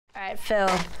right, Phil,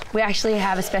 we actually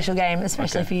have a special game,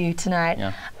 especially for you tonight.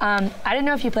 Yeah. I don't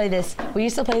know if you play this. We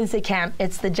used to play this at camp.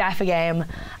 It's the Jaffa game.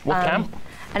 What camp?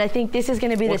 And I think this is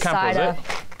going to be the cider.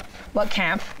 What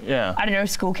camp? Yeah. I don't know,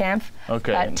 school camp.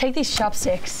 Okay. Take these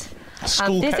chopsticks.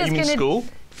 School camp? You mean school?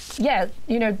 Yeah,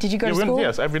 you know, did you go to school?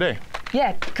 Yes, every day.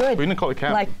 Yeah, good. We didn't call it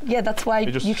camp. Like, yeah, that's why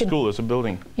you just school, it's a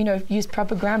building. You know, use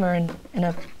proper grammar and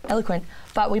eloquent.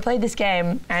 But we played this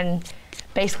game and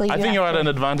basically I think you're at an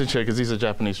advantage here because these are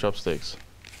Japanese chopsticks.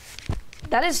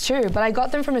 That is true, but I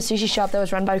got them from a sushi shop that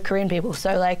was run by Korean people,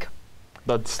 so like...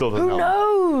 That still doesn't help.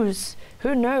 Who knows?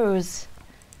 Who knows?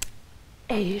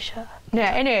 Asia. No,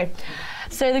 anyway.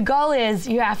 So the goal is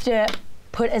you have to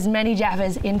put as many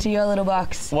jaffas into your little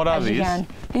box What are as these? You can.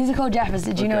 These are called jaffas.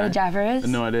 Did you know what a jaffa is?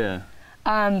 No idea.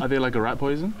 Are they like a rat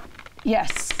poison?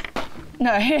 Yes.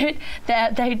 No,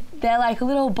 they're like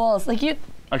little balls. Like you...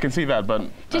 I can see that, but...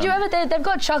 Did you ever... They've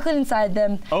got chocolate inside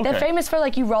them. Okay. They're famous for,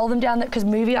 like, you roll them down... Because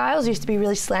movie aisles used to be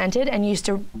really slanted, and you used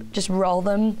to just roll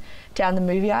them down the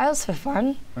movie aisles for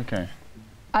fun. Okay.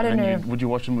 I don't know. Would you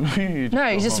watch a movie? No,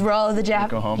 you just roll the Jaff.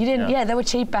 Go home? You didn't... Yeah, they were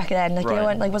cheap back then. Like, they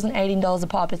weren't... Like, wasn't $18 a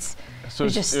pop. It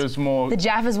was more... The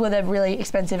Jaffas were the really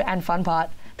expensive and fun part.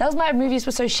 That was why movies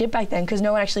were so shit back then, because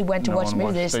no one actually went to watch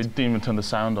movies. They didn't even turn the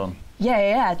sound on.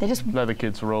 Yeah. They just... Let the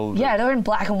kids roll. Yeah, they were in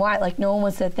black and white. Like, no one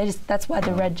was... That's why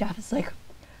the red Jaffas, like...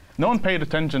 No one paid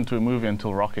attention to a movie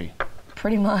until Rocky.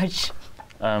 Pretty much.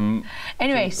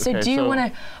 Anyway, so do you want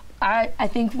to... I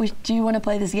think do you want to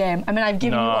play this game? I mean, I've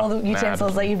given you all the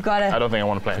utensils, like you've got to... I don't think I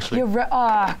want to play, actually.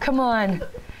 Oh, come on.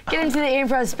 Get into the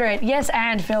improv spirit. Yes,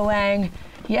 and Phil Wang.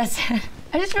 Yes,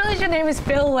 I just realized your name is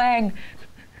Phil Wang.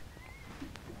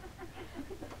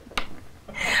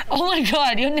 Oh my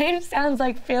God, your name sounds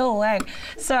like Phil Wang.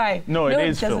 Sorry. No, it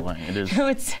is Phil Wang. It is. No,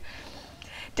 it's...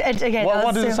 Okay,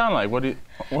 what does it sound like? It's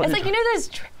like, you know those...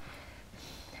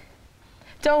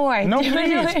 Don't worry. No,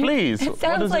 please. It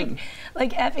sounds like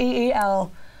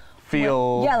F-E-E-L.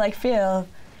 Feel. Yeah, like feel.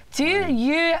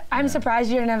 I'm surprised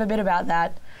you don't have a bit about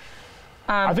that.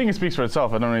 I think it speaks for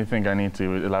itself. I don't really think I need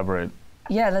to elaborate.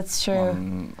 Yeah, that's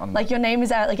true. Like your name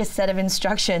is like a set of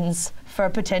instructions for a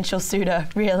potential suitor,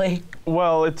 really.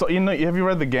 Well, it's, you know, have you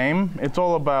read the game? It's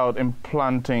all about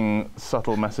implanting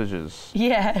subtle messages.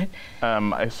 Yeah.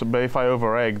 But if I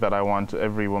over-egg that I want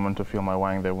every woman to feel my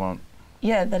wang, they won't.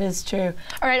 Yeah, that is true.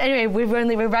 All right, anyway,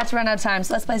 we're about to run out of time,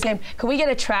 so let's play this game. Can we get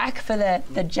a track for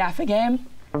the Jaffa game?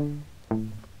 All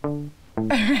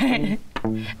right.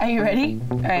 Are you ready?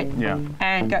 All right. Yeah.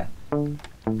 And go.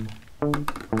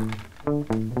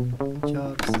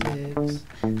 Chopsticks.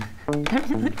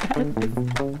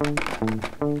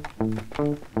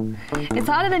 It's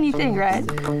harder than you think, right?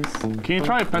 Can you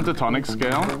try a pentatonic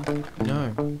scale?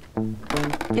 No.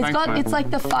 It's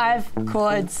like the 5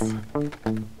 chords.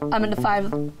 The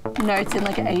 5 notes in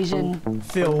like an Asian.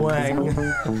 Phil Wang.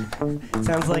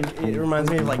 Sounds like, it reminds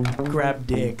me of like grab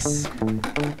dicks.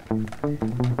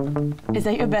 Is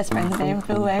that your best friend's name,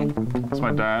 Phil Wang? It's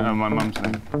my dad and my mum's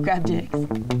name. Grab dicks.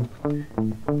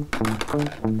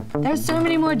 There's so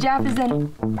many more Jaffas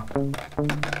than...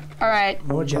 All right.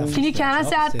 More Jaffas. Can you count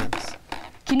us out?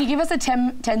 Can you give us a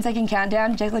 10-second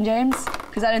countdown, Jekyll and James?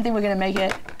 Because I don't think we're going to make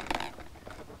it.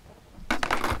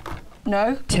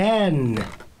 No? 10,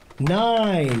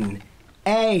 9,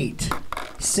 8,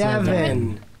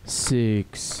 7,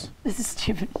 6. This is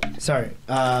stupid. Sorry.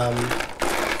 3,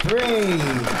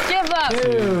 Give up.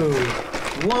 2,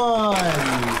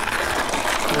 1.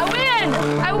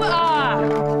 I win!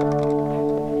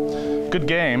 Good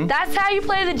game. That's how you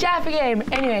play the Jaffa game.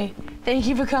 Anyway, thank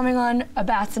you for coming on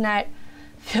About Tonight,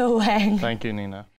 Phil Wang. Thank you, Nina.